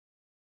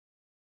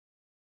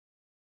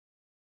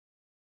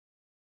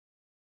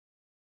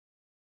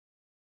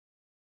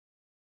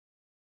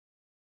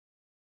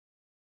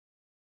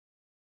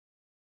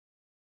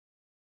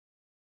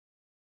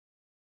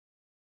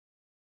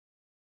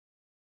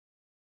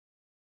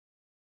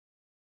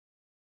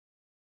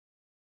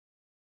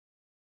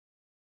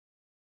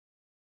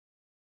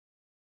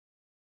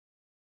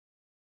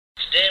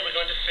Today we're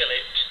going to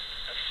fillet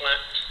a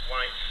flat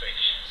white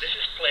fish. This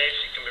is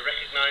placed, it can be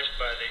recognised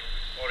by the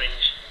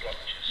orange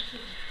blotches.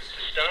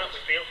 To start,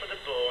 we feel for the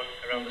bone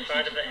around the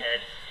side of the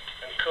head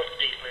and cut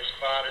deeply as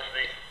far as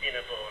the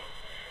inner bone.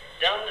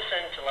 Down the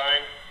centre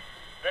line,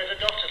 there's a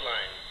dotted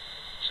line,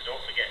 so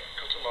don't forget,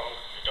 cut along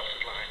the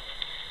dotted line,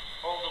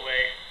 all the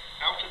way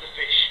out of the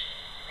fish,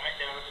 right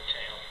down at the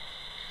tail.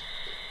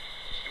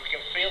 And we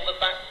can feel the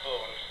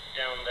backbone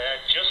down there,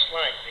 just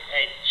like the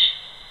edge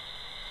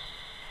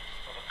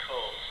of a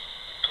comb.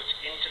 Cut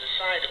into the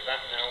side of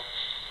that now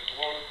with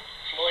one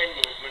flowing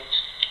movement,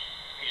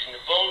 using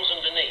the bones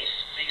underneath,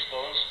 these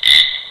bones,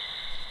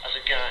 as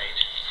a guide.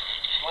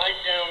 Slide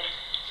down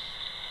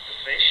the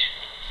fish,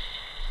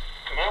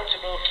 come out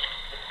above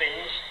the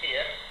fins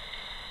here,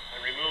 and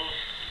remove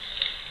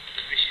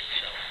the fish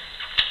itself.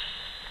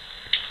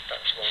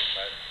 That's one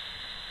side.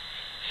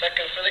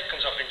 Second fillet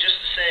comes off in just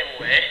the same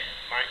way,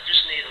 might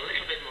just need a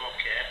little bit more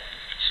care,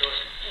 so as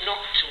not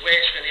to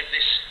waste any of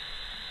this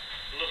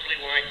lovely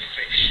white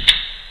fish.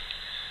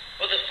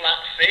 Other flat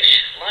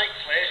fish, like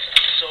place,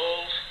 are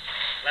sole,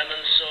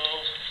 lemon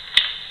sole,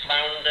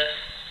 flounder,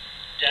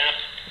 dab,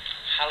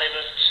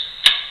 halibut.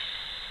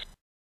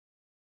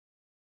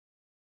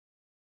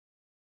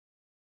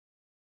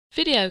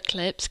 Video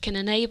clips can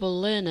enable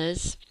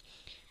learners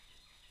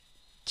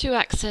to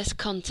access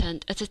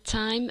content at a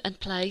time and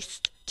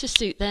place to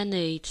suit their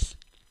needs,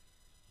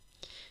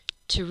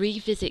 to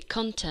revisit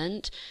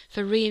content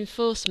for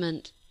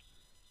reinforcement,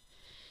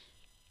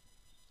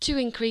 to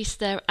increase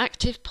their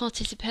active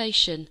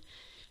participation,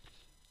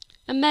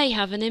 and may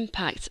have an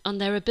impact on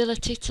their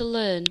ability to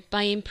learn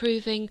by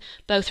improving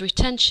both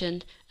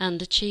retention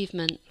and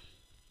achievement.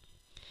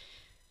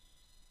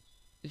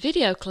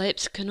 Video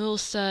clips can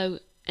also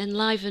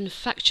enliven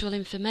factual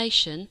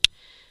information,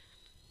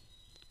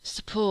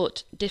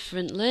 support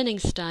different learning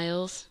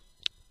styles,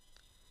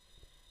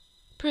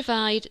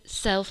 provide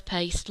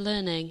self-paced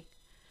learning,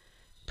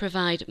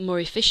 provide more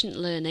efficient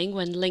learning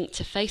when linked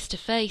to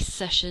face-to-face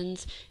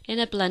sessions in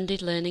a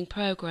blended learning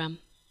program,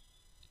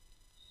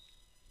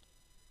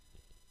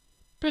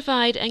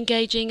 provide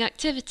engaging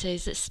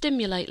activities that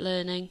stimulate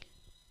learning,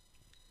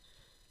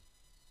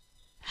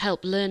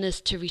 help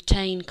learners to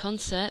retain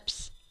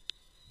concepts,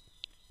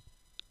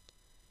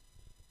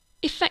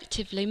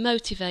 effectively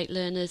motivate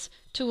learners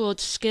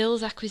towards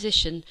skills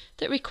acquisition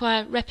that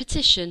require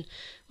repetition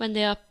when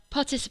they are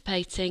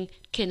participating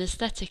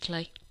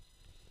kinesthetically.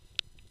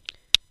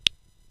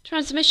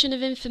 Transmission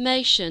of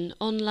information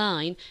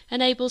online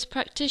enables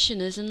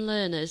practitioners and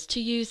learners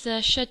to use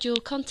their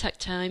scheduled contact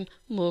time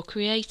more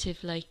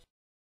creatively.